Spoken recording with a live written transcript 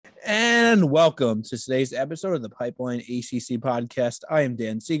And welcome to today's episode of the Pipeline ACC podcast. I am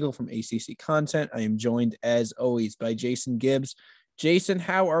Dan Siegel from ACC Content. I am joined, as always, by Jason Gibbs. Jason,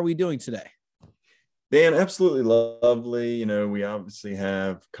 how are we doing today? Dan, absolutely lovely. You know, we obviously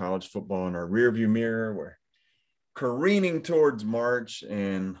have college football in our rearview mirror. We're careening towards March,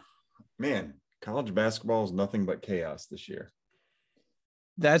 and man, college basketball is nothing but chaos this year.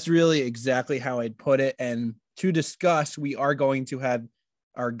 That's really exactly how I'd put it. And to discuss, we are going to have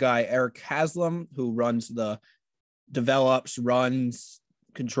our guy, Eric Haslam, who controls the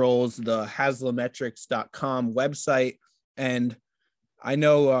Haslametrics.com website. And I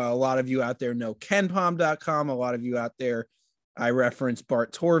know a lot of you out there know KenPom.com. A lot of you out there, I reference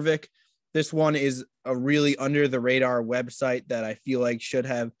Bart Torvik. This one is a really under the radar website that I feel like should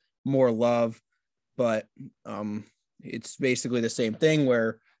have more love, but it's basically the same thing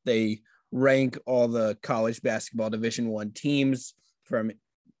where they rank all the college basketball Division I teams from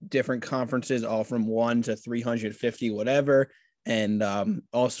different conferences, all from 1 to 350, whatever, and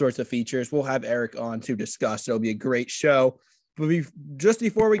all sorts of features. We'll have Eric on to discuss. It'll be a great show. But just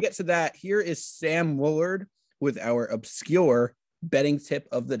before we get to that, here is Sam Woolard with our obscure betting tip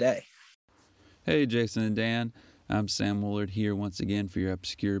of the day. Hey, Jason and Dan. I'm Sam Woolard here once again for your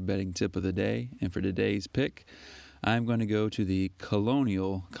obscure betting tip of the day. And for today's pick, I'm going to go to the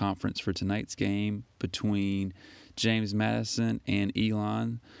Colonial Conference for tonight's game between James Madison and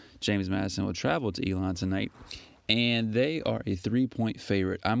Elon. James Madison will travel to Elon tonight, and they are a 3-point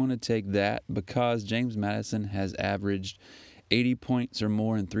favorite. I'm going to take that because James Madison has averaged 80 points or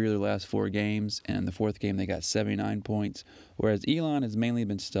more in 3 of their last 4 games, and in the 4th game they got 79 points, whereas Elon has mainly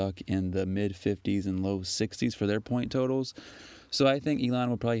been stuck in the mid-50s and low 60s for their point totals. So I think Elon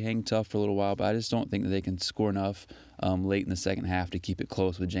will probably hang tough for a little while, but I just don't think that they can score enough late in the second half to keep it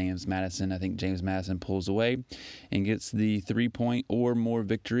close with James Madison. I think James Madison pulls away and gets the 3-point or more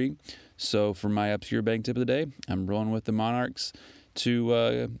victory. So for my obscure betting tip of the day, I'm rolling with the Monarchs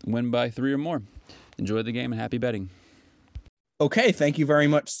to win by 3 or more. Enjoy the game and happy betting. Okay, thank you very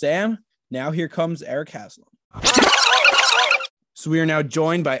much, Sam. Now here comes Eric Haslam. So we are now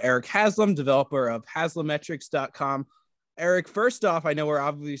joined by Eric Haslam, developer of Haslametrics.com. Eric, first off, I know we're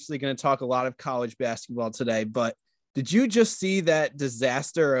obviously going to talk a lot of college basketball today, but did you just see that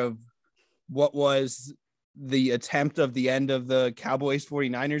disaster of what was the attempt of the end of the Cowboys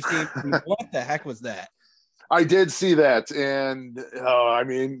 49ers game? I mean, what the heck was that? I did see that. And I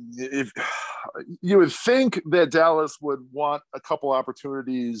mean, if you would think that Dallas would want a couple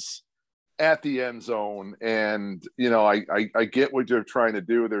opportunities at the end zone. And, you know, I get what they're trying to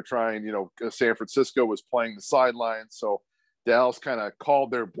do. They're trying, you know, San Francisco was playing the sidelines. So Dallas kind of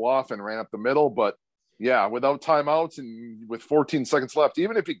called their bluff and ran up the middle. But yeah, without timeouts and with 14 seconds left,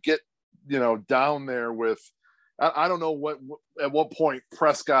 even if you get, you know, down there with, I don't know at what point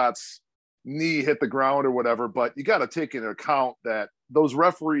Prescott's knee hit the ground or whatever, but you got to take into account that those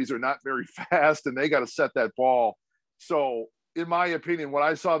referees are not very fast and they got to set that ball. So in my opinion, when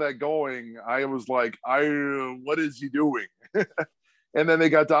I saw that going, I was like, what is he doing? And then they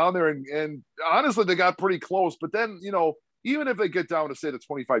got down there and honestly, they got pretty close. But then, you know, even if they get down to say the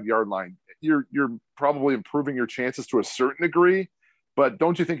 25-yard line, you're probably improving your chances to a certain degree. But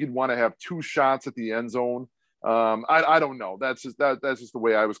don't you think you'd want to have 2 shots at the end zone? I don't know. That's just the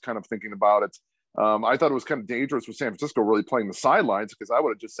way I was kind of thinking about it. I thought it was kind of dangerous with San Francisco really playing the sidelines because I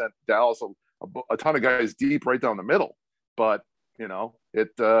would have just sent Dallas a ton of guys deep right down the middle. But you know,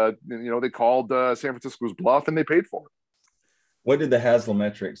 they called San Francisco's bluff and they paid for it. What did the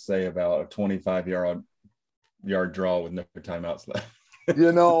Haslametrics say about a 25-yard draw with no timeouts left?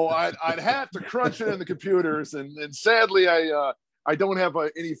 You know, I'd have to crunch it in the computers, and sadly, I don't have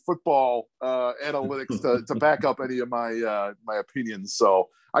any football analytics to back up any of my opinions. So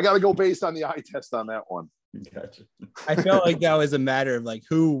I got to go based on the eye test on that one. Gotcha. I felt like that was a matter of like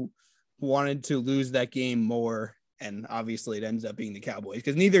who wanted to lose that game more. And obviously it ends up being the Cowboys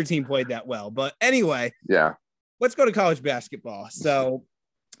because neither team played that well. But anyway, yeah, let's go to college basketball. So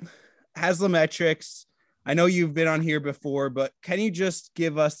Haslametrics, I know you've been on here before, but can you just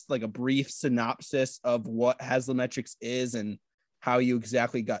give us like a brief synopsis of what Haslametrics is and how you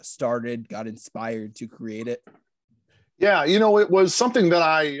exactly got started, got inspired to create it? Yeah, you know, it was something that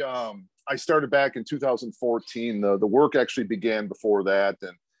I started back in 2014. The work actually began before that.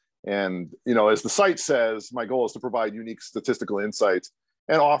 And, you know, as the site says, my goal is to provide unique statistical insights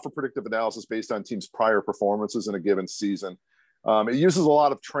and offer predictive analysis based on teams' prior performances in a given season. It uses a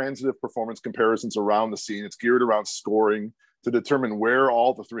lot of transitive performance comparisons around the scene. It's geared around scoring to determine where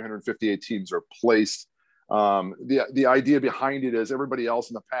all the 358 teams are placed. The idea behind it is everybody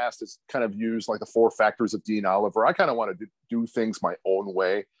else in the past has kind of used like the 4 factors of Dean Oliver. I kind of wanted to do things my own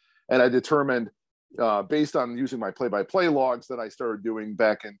way. And I determined, based on using my play-by-play logs that I started doing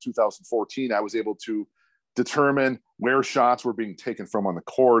back in 2014, I was able to determine where shots were being taken from on the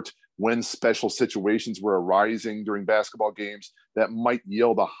court, when special situations were arising during basketball games that might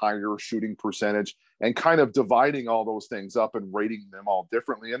yield a higher shooting percentage, and kind of dividing all those things up and rating them all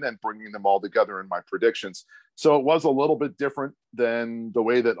differently, and then bringing them all together in my predictions. So it was a little bit different than the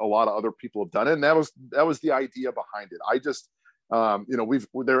way that a lot of other people have done it. And that was the idea behind it. I just,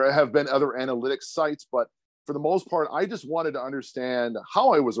 there have been other analytics sites, but for the most part, I just wanted to understand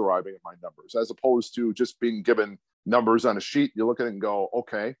how I was arriving at my numbers, as opposed to just being given numbers on a sheet. You look at it and go,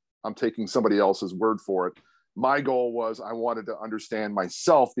 okay, I'm taking somebody else's word for it. My goal was I wanted to understand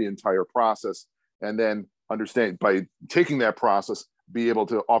myself the entire process, and then understand, by taking that process, be able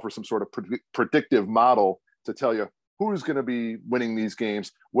to offer some sort of predictive model to tell you who's going to be winning these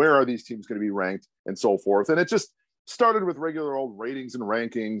games, where are these teams going to be ranked, and so forth. And it just started with regular old ratings and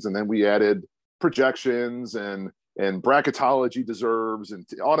rankings, and then we added projections and bracketology deserves and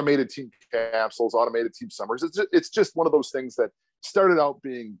automated team capsules, automated team summaries. It's just one of those things that started out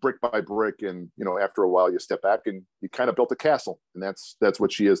being brick by brick, and after a while you step back and you kind of built a castle, and that's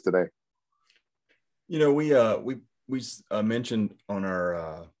what she is today. We mentioned on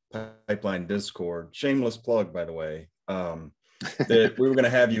our Pipeline Discord, shameless plug, by the way, that we were going to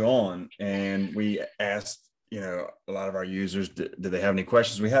have you on, and we asked a lot of our users, did they have any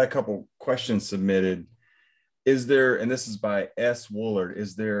questions? We had a couple questions submitted. Is there, and this is by S. Woolard,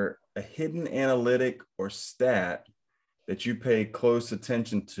 is there a hidden analytic or stat that you pay close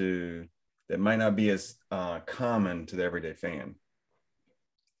attention to that might not be as common to the everyday fan?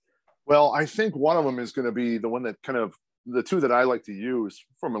 Well, I think one of them is going to be the one that kind of, the two that I like to use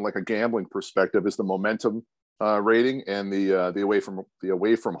from like a gambling perspective is the momentum rating and the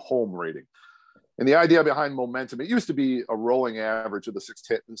away from home rating. And the idea behind momentum, it used to be a rolling average of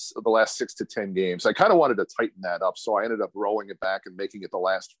the last 6 to 10 games. I kind of wanted to tighten that up, so I ended up rolling it back and making it the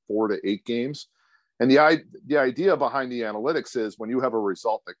last 4 to 8 games. And the idea behind the analytics is when you have a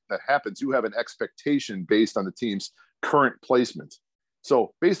result that happens, you have an expectation based on the team's current placement.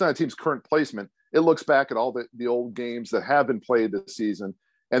 So based on a team's current placement, it looks back at all the old games that have been played this season,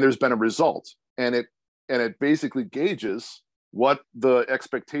 and there's been a result. And it basically gauges what the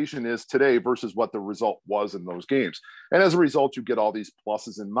expectation is today versus what the result was in those games. And as a result, you get all these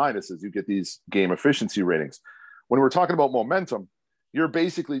pluses and minuses. You get these game efficiency ratings. When we're talking about momentum, you're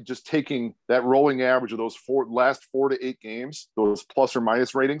basically just taking that rolling average of those last 4 to 8 games, those plus or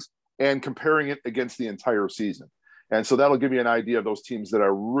minus ratings, and comparing it against the entire season. And so that'll give you an idea of those teams that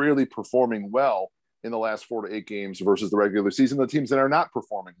are really performing well in the last 4 to 8 games versus the regular season, the teams that are not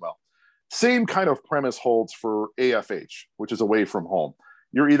performing well. Same kind of premise holds for AFH, which is away from home.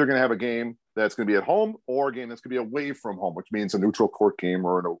 You're either going to have a game that's going to be at home or a game that's going to be away from home, which means a neutral court game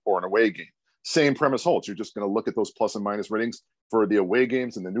or an away game. Same premise holds. You're just going to look at those plus and minus ratings for the away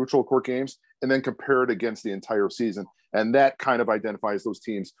games and the neutral court games, and then compare it against the entire season. And that kind of identifies those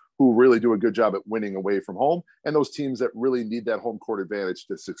teams who really do a good job at winning away from home, and those teams that really need that home court advantage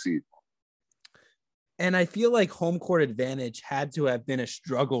to succeed. And I feel like home court advantage had to have been a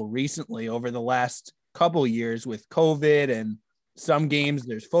struggle recently over the last couple years with COVID, and some games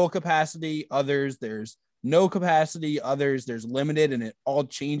there's full capacity, others there's no capacity, others there's limited, and it all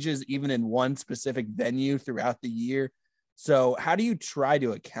changes even in one specific venue throughout the year. So how do you try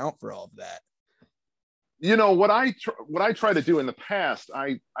to account for all of that? What I try to do in the past,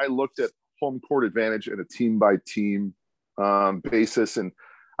 I looked at home court advantage in a team by team basis, and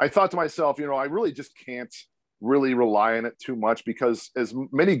I thought to myself, I really just can't really rely on it too much, because as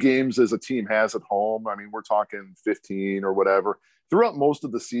many games as a team has at home, I mean, we're talking 15 or whatever, throughout most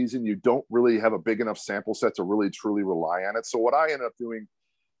of the season, you don't really have a big enough sample set to really truly rely on it. So what I ended up doing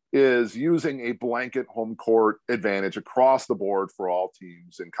is using a blanket home court advantage across the board for all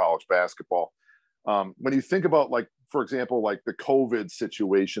teams in college basketball. When you think about, like, for example, like the COVID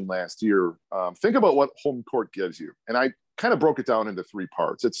situation last year, think about what home court gives you. And I kind of broke it down into 3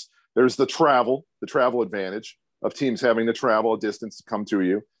 parts. There's the travel advantage of teams having to travel a distance to come to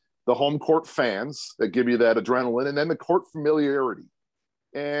you, the home court fans that give you that adrenaline, and then the court familiarity.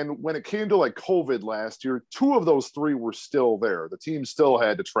 And when it came to like COVID last year, 2 of those 3 were still there. The team still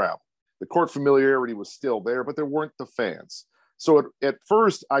had to travel. The court familiarity was still there, but there weren't the fans. So at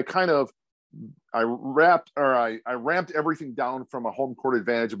first, I ramped everything down from a home court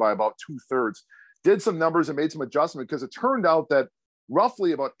advantage by about 2/3. Did some numbers and made some adjustment, because it turned out that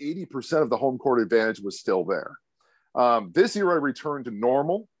roughly about 80% of the home court advantage was still there. This year I returned to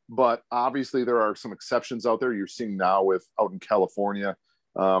normal, but obviously there are some exceptions out there. You're seeing now out in California,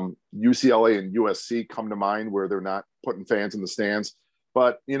 UCLA and USC come to mind, where they're not putting fans in the stands.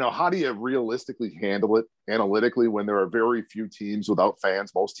 But, how do you realistically handle it analytically when there are very few teams without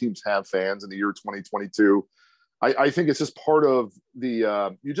fans? Most teams have fans in the year 2022. I think it's just part of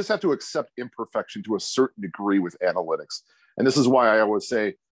you just have to accept imperfection to a certain degree with analytics. And this is why I always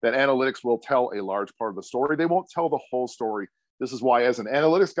say that analytics will tell a large part of the story. They won't tell the whole story. This is why, as an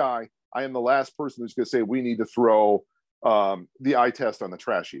analytics guy, I am the last person who's going to say we need to throw the eye test on the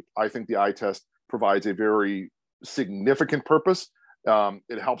trash heap. I think the eye test provides a very significant purpose.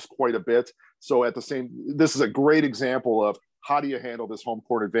 It helps quite a bit. So this is a great example of how do you handle this home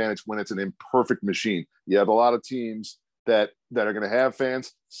court advantage when it's an imperfect machine? You have a lot of teams that are going to have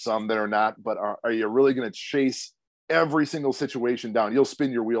fans, some that are not, but are you really going to chase every single situation down? You'll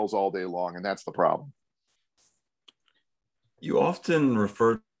spin your wheels all day long, and that's the problem. You often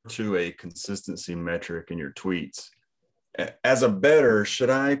refer to a consistency metric in your tweets. As a bettor,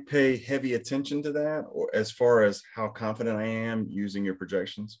 should I pay heavy attention to that, or as far as how confident I am using your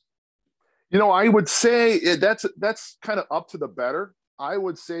projections? I would say that's kind of up to the bettor. I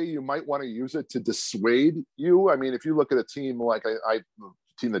would say you might want to use it to dissuade you. I mean, if you look at a team like the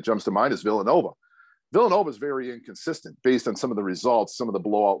team that jumps to mind is Villanova. Villanova is very inconsistent based on some of the results, some of the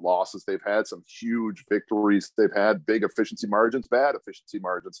blowout losses they've had, some huge victories they've had, big efficiency margins, bad efficiency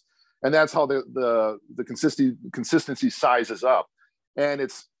margins. And that's how the consistency sizes up. And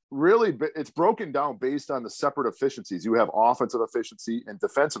it's broken down based on the separate efficiencies. You have offensive efficiency and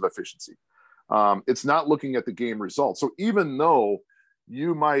defensive efficiency. It's not looking at the game results. So even though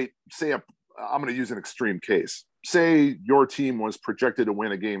you might say, I'm going to use an extreme case, say your team was projected to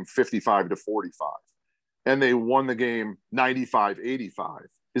win a game 55-45, and they won the game 95-85.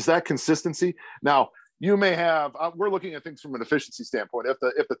 Is that consistency? Now, you may have, we're looking at things from an efficiency standpoint. If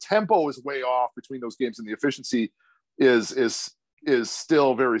the tempo is way off between those games and the efficiency is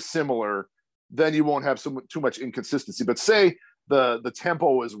still very similar, then you won't have too much inconsistency. But say the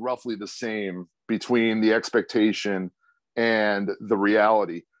tempo is roughly the same between the expectation and the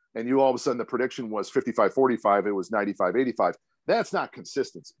reality, and you all of a sudden the prediction was 55-45, it was 95-85. That's not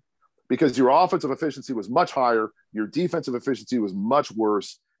consistency, because your offensive efficiency was much higher, your defensive efficiency was much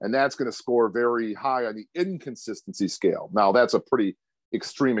worse, and that's going to score very high on the inconsistency scale. Now, that's a pretty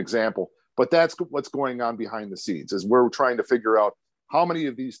extreme example, but that's what's going on behind the scenes, is we're trying to figure out how many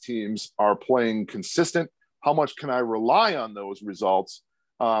of these teams are playing consistent, how much can I rely on those results?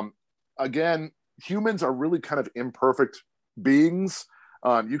 Again, humans are really kind of imperfect beings.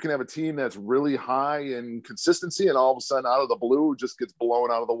 You can have a team that's really high in consistency, and all of a sudden, out of the blue, just gets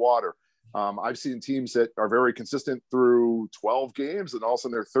blown out of the water. I've seen teams that are very consistent through 12 games, and all of a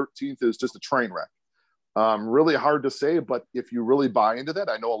sudden their 13th is just a train wreck. Really hard to say, but if you really buy into that,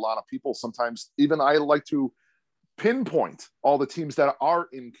 I know a lot of people, sometimes even I like to pinpoint all the teams that are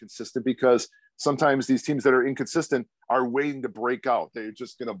inconsistent, because sometimes these teams that are inconsistent are waiting to break out. They're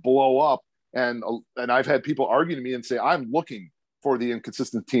just going to blow up. And I've had people argue to me and say, I'm looking for the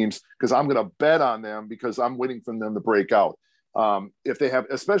inconsistent teams because I'm going to bet on them because I'm waiting for them to break out.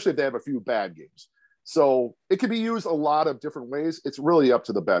 Especially if they have a few bad games. So it can be used a lot of different ways. It's really up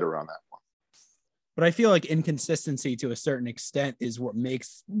to the bettor on that one. But I feel like inconsistency to a certain extent is what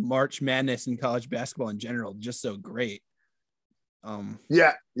makes March Madness and college basketball in general just so great.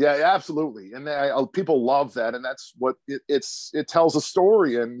 Yeah, absolutely. And people love that. And that's what it tells a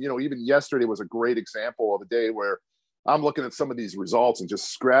story. And, even yesterday was a great example of a day where I'm looking at some of these results and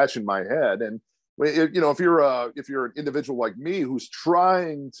just scratching my head. And, if you're an individual like me who's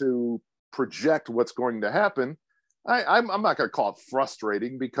trying to project what's going to happen, I'm not going to call it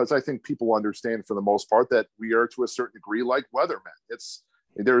frustrating, because I think people understand for the most part that we are to a certain degree like weathermen.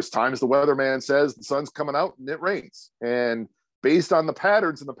 There's times the weatherman says the sun's coming out and it rains. And based on the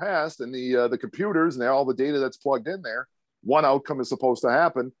patterns in the past and the computers and all the data that's plugged in there, one outcome is supposed to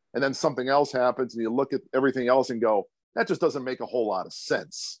happen, and then something else happens, and you look at everything else and go, that just doesn't make a whole lot of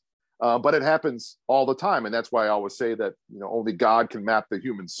sense. But it happens all the time, and that's why I always say that only God can map the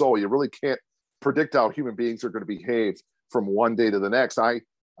human soul. You really can't predict how human beings are going to behave from one day to the next. I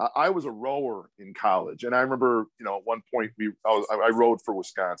was a rower in college, and I remember at one point I rowed for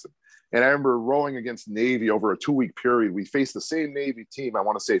Wisconsin. And I remember rowing against Navy over a 2-week period. We faced the same Navy team, I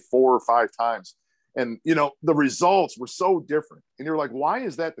want to say 4 or 5 times. And, the results were so different. And you're like, why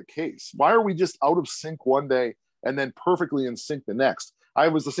is that the case? Why are we just out of sync one day and then perfectly in sync the next? I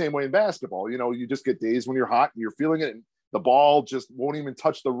was the same way in basketball. You just get days when you're hot and you're feeling it, and the ball just won't even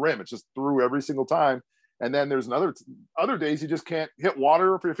touch the rim. It's just through every single time. And then there's other days you just can't hit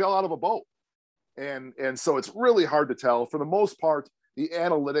water if you fell out of a boat. And so it's really hard to tell. For the most part, the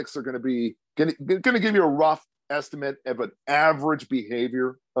analytics are going to give you a rough estimate of an average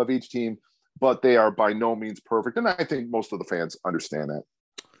behavior of each team. but they are by no means perfect. And I think most of the fans understand that.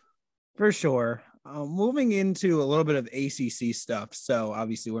 For sure. Moving into a little bit of ACC stuff. So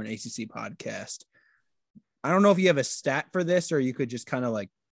obviously we're an ACC podcast. I don't know if you have a stat for this or you could just kind of like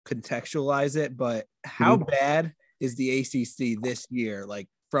contextualize it, but how bad is the ACC this year, like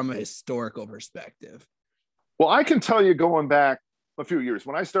from a historical perspective? Well, I can tell you going back a few years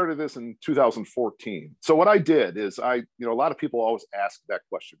when I started this in 2014. So what I did is a lot of people always ask that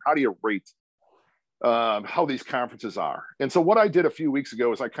question. How do you rate how these conferences are? And so what I did a few weeks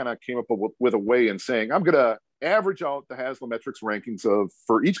ago is I kind of came up with a way in saying, I'm going to average out the Haslametrics rankings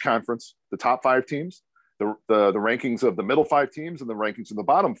for each conference, the top 5 teams, the rankings of the middle 5 teams and the rankings of the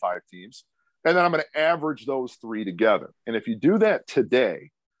bottom 5 teams. And then I'm going to average those 3 together. And if you do that today,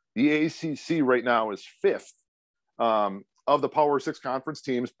 the ACC right now is 5th of the Power 6 conference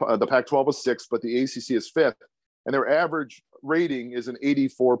teams. The Pac-12 is 6th, but the ACC is 5th. And their average rating is an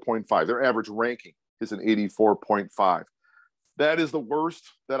 84.5. Their average ranking is an 84.5. That is the worst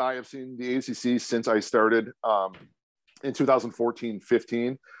that I have seen the ACC since I started in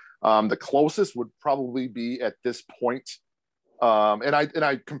 2014-15. The closest would probably be at this point. And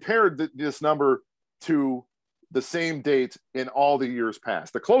I compared this number to the same date in all the years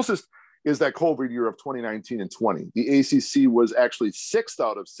past. The closest is that COVID year of 2019 and 20. The ACC was actually 6th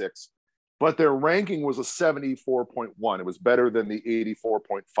out of 6, but their ranking was a 74.1. It was better than the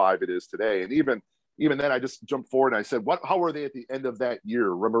 84.5 it is today. And even then, I just jumped forward and I said, how were they at the end of that year?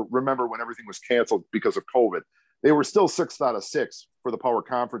 Remember when everything was canceled because of COVID? They were still 6th out of 6 for the power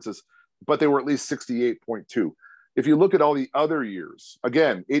conferences, but they were at least 68.2. If you look at all the other years,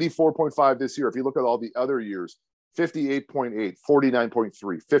 again, 84.5 this year. If you look at all the other years, 58.8, 49.3,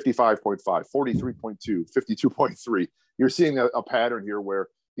 55.5, 43.2, 52.3. You're seeing a pattern here where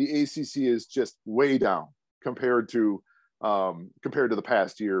the ACC is just way down compared to the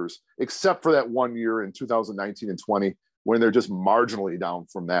past years, except for that one year in 2019 and 20 when they're just marginally down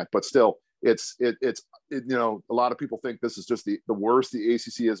from that. But still, it's a lot of people think this is just the worst the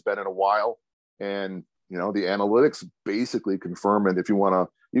ACC has been in a while, and the analytics basically confirm it. If you want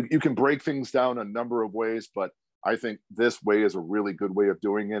to, you can break things down a number of ways, but I think this way is a really good way of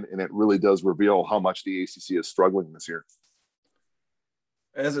doing it, and it really does reveal how much the ACC is struggling this year.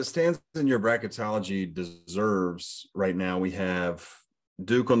 As it stands in your bracketology deserves right now, we have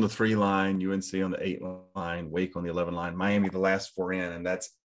Duke on the 3 line, UNC on the 8 line, Wake on the 11 line, Miami the last 4 in, and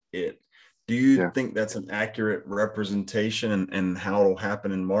that's it. Do you think that's an accurate representation and how it'll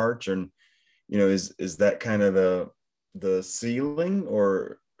happen in March? And, is that kind of the ceiling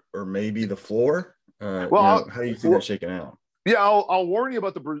or maybe the floor? How do you see that shaking out? Yeah, I'll warn you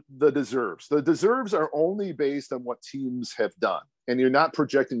about the deserves. The deserves are only based on what teams have done, and you're not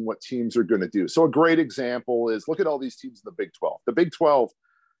projecting what teams are going to do. So a great example is look at all these teams in the Big 12. The Big 12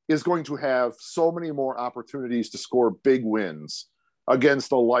 is going to have so many more opportunities to score big wins against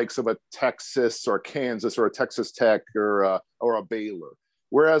the likes of a Texas or Kansas or a Texas Tech or a Baylor.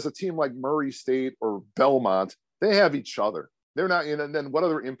 Whereas a team like Murray State or Belmont, they have each other. They're not in. And then what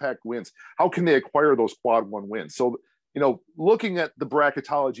other impact wins? How can they acquire those quad 1 wins? So, looking at the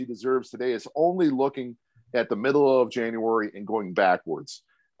bracketology deserves today is only looking at the middle of January and going backwards.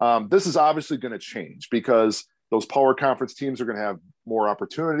 This is obviously going to change because those power conference teams are going to have more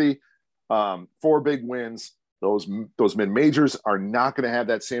opportunity for big wins. Those mid-majors are not going to have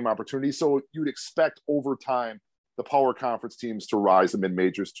that same opportunity. So you'd expect over time the power conference teams to rise, the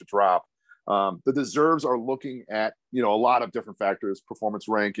mid-majors to drop. The deserves are looking at, a lot of different factors: performance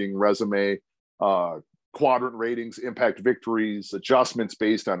ranking, resume, quadrant ratings, impact victories, adjustments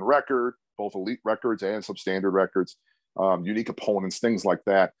based on record, both elite records and substandard records, unique opponents, things like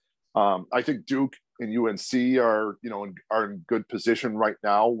that. I think Duke and UNC are in good position right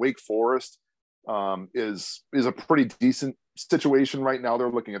now. Wake Forest is a pretty decent situation right now. They're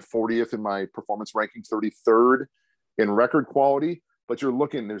looking at 40th in my performance ranking, 33rd in record quality. But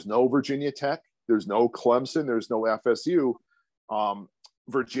there's no Virginia Tech, there's no Clemson, there's no FSU.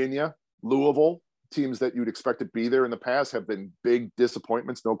 Virginia, Louisville, teams that you'd expect to be there in the past have been big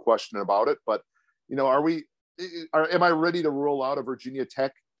disappointments, no question about it. But, am I ready to rule out a Virginia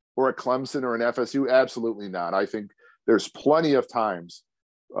Tech or a Clemson or an FSU? Absolutely not. I think there's plenty of times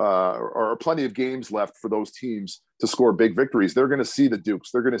or plenty of games left for those teams to score big victories. They're going to see the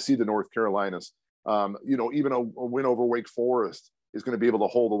Dukes. They're going to see the North Carolinas. Even a win over Wake Forest is going to be able to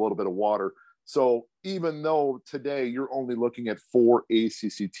hold a little bit of water. So even though today you're only looking at 4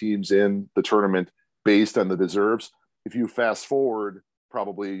 ACC teams in the tournament based on the deserves, if you fast forward,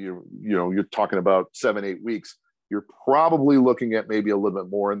 probably you're talking about 7-8 weeks, you're probably looking at maybe a little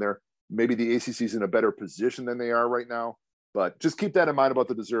bit more in there. Maybe the ACC is in a better position than they are right now. But just keep that in mind about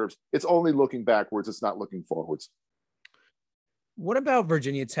the deserves. It's only looking backwards. It's not looking forwards. What about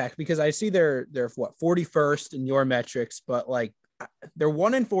Virginia Tech? Because I see they're what, 41st in your metrics, but like they're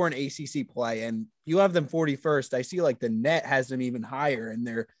 1-4 in ACC play, and you have them 41st. I see like the net has them even higher, and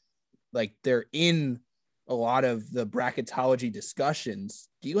they're in a lot of the bracketology discussions.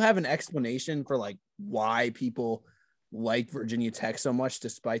 Do you have an explanation for like why people like Virginia Tech so much,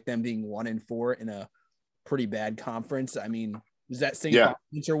 despite them being 1-4 in a pretty bad conference? I mean, does that St.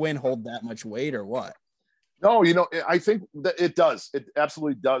 Bonaventure win hold that much weight or what? No, I think that it does. It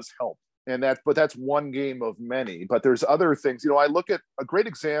absolutely does help. But that's one game of many. But there's other things. I look at a great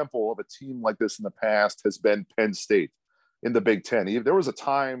example of a team like this in the past has been Penn State in the Big Ten. There was a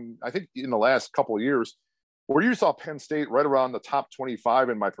time, I think in the last couple of years, where you saw Penn State right around the top 25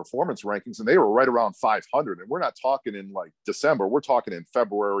 in my performance rankings, and they were right around 500. And we're not talking in like December, we're talking in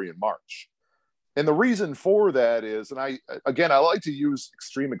February and March. And the reason for that is, and I like to use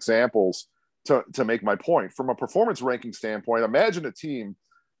extreme examples to make my point. From a performance ranking standpoint, imagine a team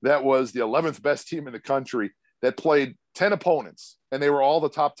that was the 11th best team in the country that played 10 opponents, and they were all the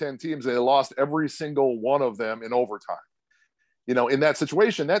top 10 teams. And they lost every single one of them in overtime. In that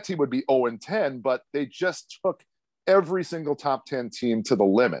situation, that team would be 0-10, but they just took every single top 10 team to the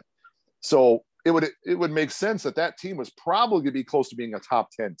limit. So it would make sense that team was probably going to be close to being a top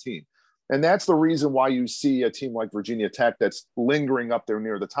 10 team. And that's the reason why you see a team like Virginia Tech that's lingering up there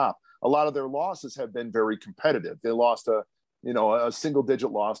near the top. A lot of their losses have been very competitive. They lost a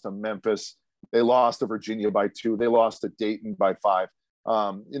single-digit loss to Memphis. They lost to Virginia by 2. They lost to Dayton by 5.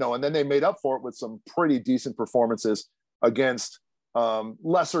 And then they made up for it with some pretty decent performances against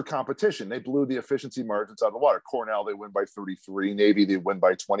lesser competition. They blew the efficiency margins out of the water. Cornell, they win by 33. Navy, they win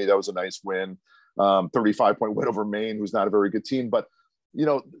by 20. That was a nice win. 35-point win over Maine, who's not a very good team. But,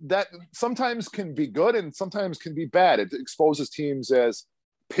 that sometimes can be good and sometimes can be bad. It exposes teams as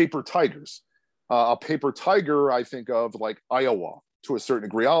paper tigers. A paper tiger, I think of like Iowa to a certain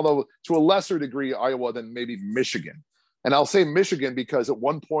degree, although to a lesser degree, Iowa than maybe Michigan. And I'll say Michigan because at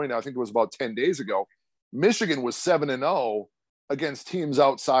one point, I think it was about 10 days ago, Michigan was 7-0 against teams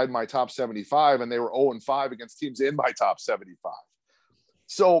outside my top 75, and they were 0-5 against teams in my top 75.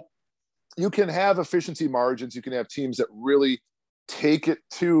 So you can have efficiency margins. You can have teams that really take it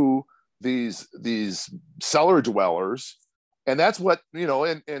to these cellar dwellers. And that's what,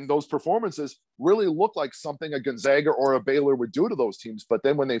 and those performances really look like something a Gonzaga or a Baylor would do to those teams. But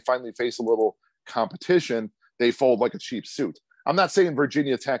then when they finally face a little competition, they fold like a cheap suit. I'm not saying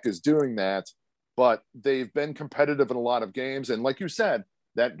Virginia Tech is doing that, but they've been competitive in a lot of games. And like you said,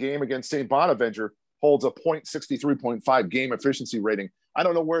 that game against St. Bonaventure holds a .63.5 game efficiency rating. I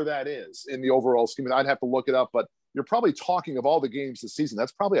don't know where that is in the overall scheme. I'd have to look it up, but you're probably talking of all the games this season.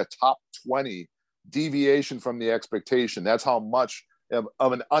 That's probably a top 20 deviation from the expectation. That's how much of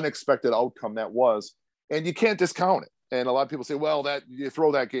an unexpected outcome that was. And you can't discount it. And a lot of people say, well, that you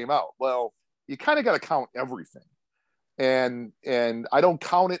throw that game out. Well, you kind of got to count everything. And I don't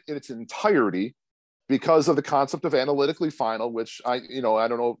count it in its entirety because of the concept of analytically final, which I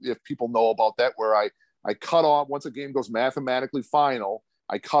don't know if people know about that, where I cut off once a game goes mathematically final,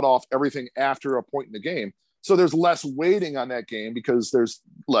 I cut off everything after a point in the game. So there's less weighting on that game because there's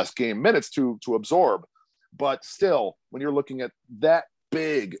less game minutes to absorb. But still, when you're looking at that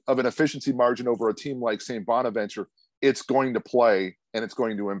big of an efficiency margin over a team like St. Bonaventure, it's going to play and it's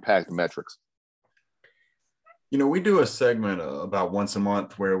going to impact the metrics. We do a segment about once a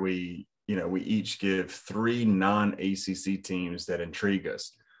month where we each give 3 non-ACC teams that intrigue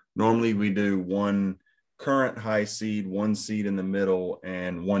us. Normally we do one current high seed, one seed in the middle,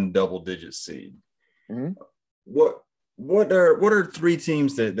 and one double-digit seed. Mm-hmm. What are 3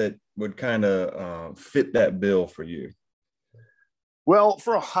 teams that would kind of fit that bill for you? Well,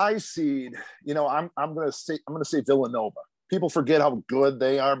 for a high seed, I'm going to say Villanova. People forget how good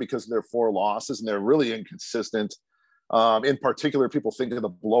they are because of their 4 losses, and they're really inconsistent. In particular, people think of the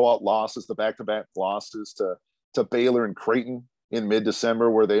blowout losses, the back-to-back losses to Baylor and Creighton in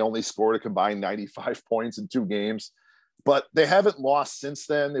mid-December, where they only scored a combined 95 points in 2 games. But they haven't lost since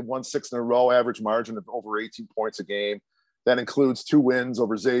then. They've won 6 in a row, average margin of over 18 points a game. That includes 2 wins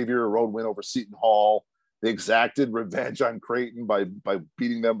over Xavier, a road win over Seton Hall. They exacted revenge on Creighton by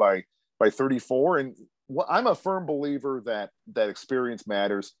beating them by 34. And I'm a firm believer that experience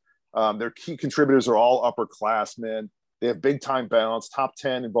matters. Their key contributors are all upperclassmen. They have big time balance, top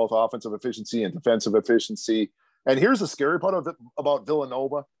 10 in both offensive efficiency and defensive efficiency. And here's the scary part of it about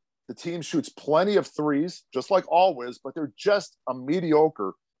Villanova. The team shoots plenty of threes, just like always, but they're just a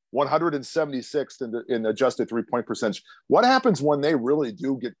mediocre 176th in adjusted 3-point percentage. What happens when they really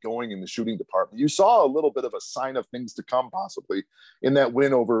do get going in the shooting department? You saw a little bit of a sign of things to come possibly in that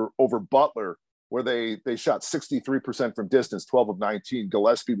win over Butler, where they shot 63% from distance, 12 of 19.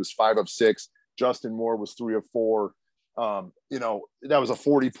 Gillespie was 5 of 6. Justin Moore was 3 of 4. That was a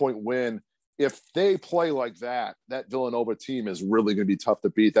 40-point win. If they play like that, that Villanova team is really going to be tough to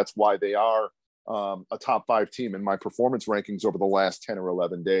beat. That's why they are a top 5 team in my performance rankings over the last 10 or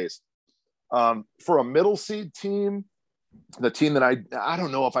 11 days. For a middle seed team, the team that I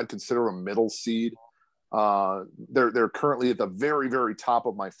don't know if I'd consider a middle seed. They're currently at the very, very top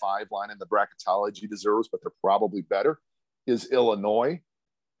of my 5 line in the bracketology deserves, but they're probably better, is Illinois.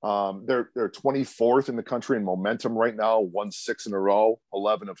 They're 24th in the country in momentum right now, won 6 in a row,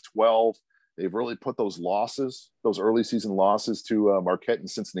 11 of 12. They've really put those early season losses to Marquette and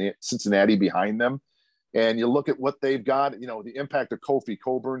Cincinnati behind them. And you look at what they've got, the impact of Kofi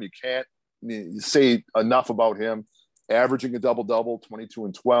Cockburn, you can't say enough about him, averaging a double-double, 22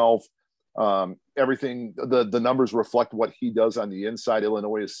 and 12. Everything, the numbers reflect what he does on the inside.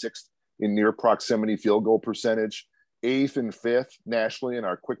 Illinois is 6th in near proximity field goal percentage, 8th and 5th nationally in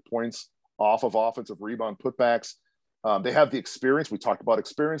our quick points off of offensive rebound putbacks. They have the experience. We talked about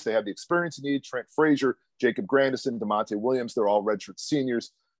experience. They have the experience you need. Trent Frazier, Jacob Grandison, DeMonte Williams, they're all redshirt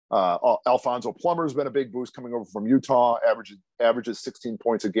seniors. Alfonso Plummer has been a big boost coming over from Utah, averages 16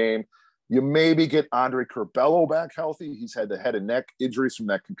 points a game. You maybe get Andre Curbelo back healthy. He's had the head and neck injuries from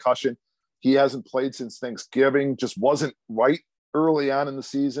that concussion. He hasn't played since Thanksgiving, just wasn't right early on in the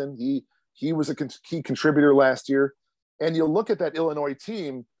season. He was a key contributor last year. And you look at that Illinois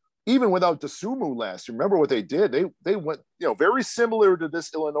team, even without Dosunmu last year, remember what they did? They went, very similar to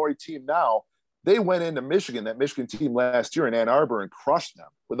this Illinois team now. They went into Michigan, that Michigan team last year in Ann Arbor, and crushed them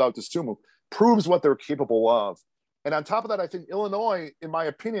without Dosunmu. Proves what they're capable of. And on top of that, I think Illinois, in my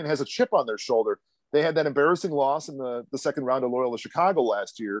opinion, has a chip on their shoulder. They had that embarrassing loss in the second round of Loyola Chicago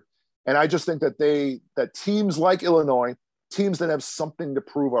last year. And I just think that teams like Illinois, teams that have something to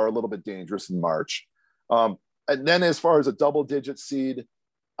prove, are a little bit dangerous in March. And then as far as a double-digit seed,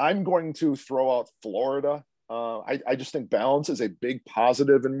 I'm going to throw out Florida. I just think balance is a big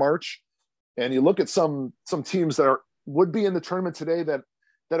positive in March. And you look at some teams that would be in the tournament today that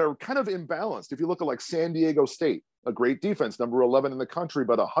are kind of imbalanced. If you look at like San Diego State, a great defense, number 11 in the country,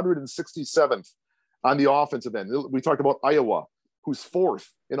 but 167th on the offensive end. We talked about Iowa, who's 4th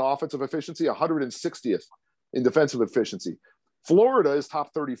in offensive efficiency, 160th in defensive efficiency. Florida is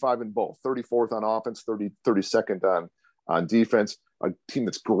top 35 in both, 34th on offense, 32nd on defense. A team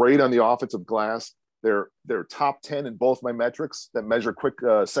that's great on the offensive glass. They're top 10 in both my metrics that measure quick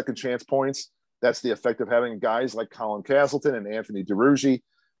second chance points. That's the effect of having guys like Colin Castleton and Anthony DeRougie.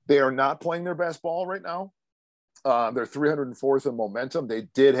 They are not playing their best ball right now. They're 304th in momentum. They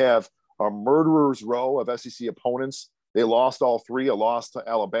did have a murderer's row of SEC opponents. They lost all 3, a loss to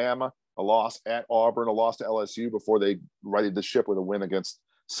Alabama, a loss at Auburn, a loss to LSU before they righted the ship with a win against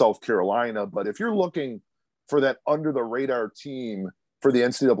South Carolina. But if you're looking for that under the radar team for the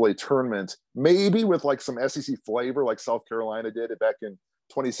NCAA tournament, maybe with like some SEC flavor like South Carolina did it back in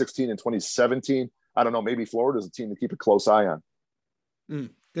 2016 and 2017, I don't know, maybe Florida's a team to keep a close eye on.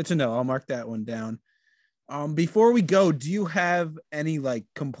 Good to know. I'll mark that one down. Before we go, do you have any like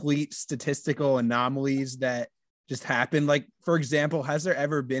complete statistical anomalies that just happened? Like, for example, has there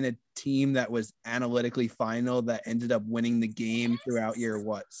ever been a team that was analytically final that ended up winning the game throughout your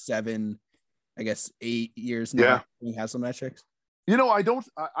 8 years now? Yeah. Haslametrics?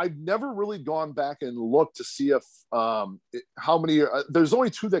 I've never really gone back and looked to see if how many, there's only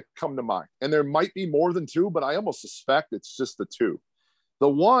 2 that come to mind, and there might be more than 2, but I almost suspect it's just the 2. The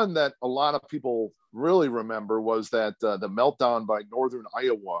one that a lot of people really remember was that the meltdown by Northern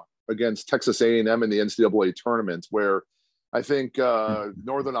Iowa against Texas A&M in the NCAA tournament, where I think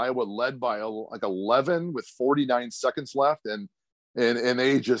Northern Iowa led by like 11 with 49 seconds left, and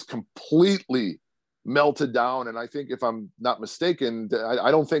they just completely melted down. And I think, if I'm not mistaken, I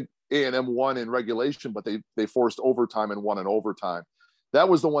don't think A&M won in regulation, but they forced overtime and won in overtime. That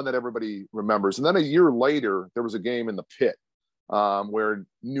was the one that everybody remembers. And then a year later, there was a game in the pit where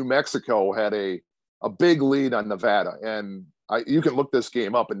New Mexico had a big lead on Nevada. And you can look this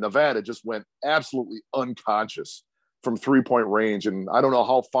game up, and Nevada just went absolutely unconscious from 3-point range. And I don't know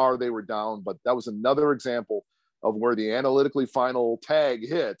how far they were down, but that was another example of where the analytically final tag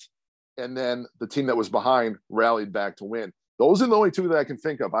hit, and then the team that was behind rallied back to win. Those are the only 2 that I can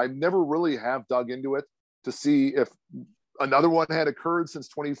think of. I never really have dug into it to see if another one had occurred since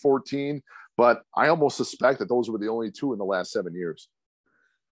 2014, but I almost suspect that those were the only 2 in the last 7 years.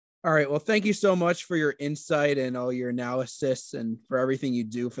 All right. Well, thank you so much for your insight and all your analysis and for everything you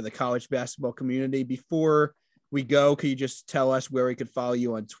do for the college basketball community. Before we go, could you just tell us where we could follow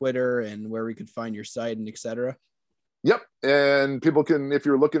you on Twitter and where we could find your site and et cetera? Yep. And people can, if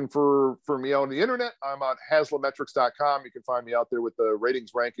you're looking for me on the internet, I'm on haslametrics.com. You can find me out there with the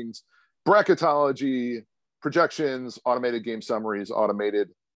ratings, rankings, bracketology, projections, automated game summaries, automated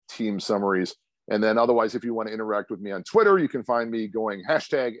team summaries. And then otherwise, if you want to interact with me on Twitter, you can find me going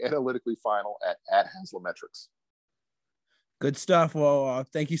 #analyticallyfinal at Haslametrics. Good stuff. Well,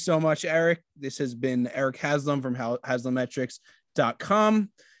 thank you so much, Eric. This has been Eric Haslam from haslametrics.com.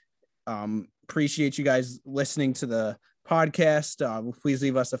 Appreciate you guys listening to the podcast. Please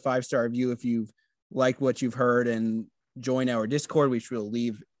leave us a 5-star review if you've liked what you've heard, and join our Discord, which we'll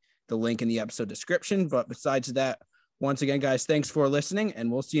leave the link in the episode description. But besides that, once again, guys, thanks for listening,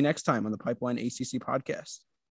 and we'll see you next time on the Pipeline ACC podcast.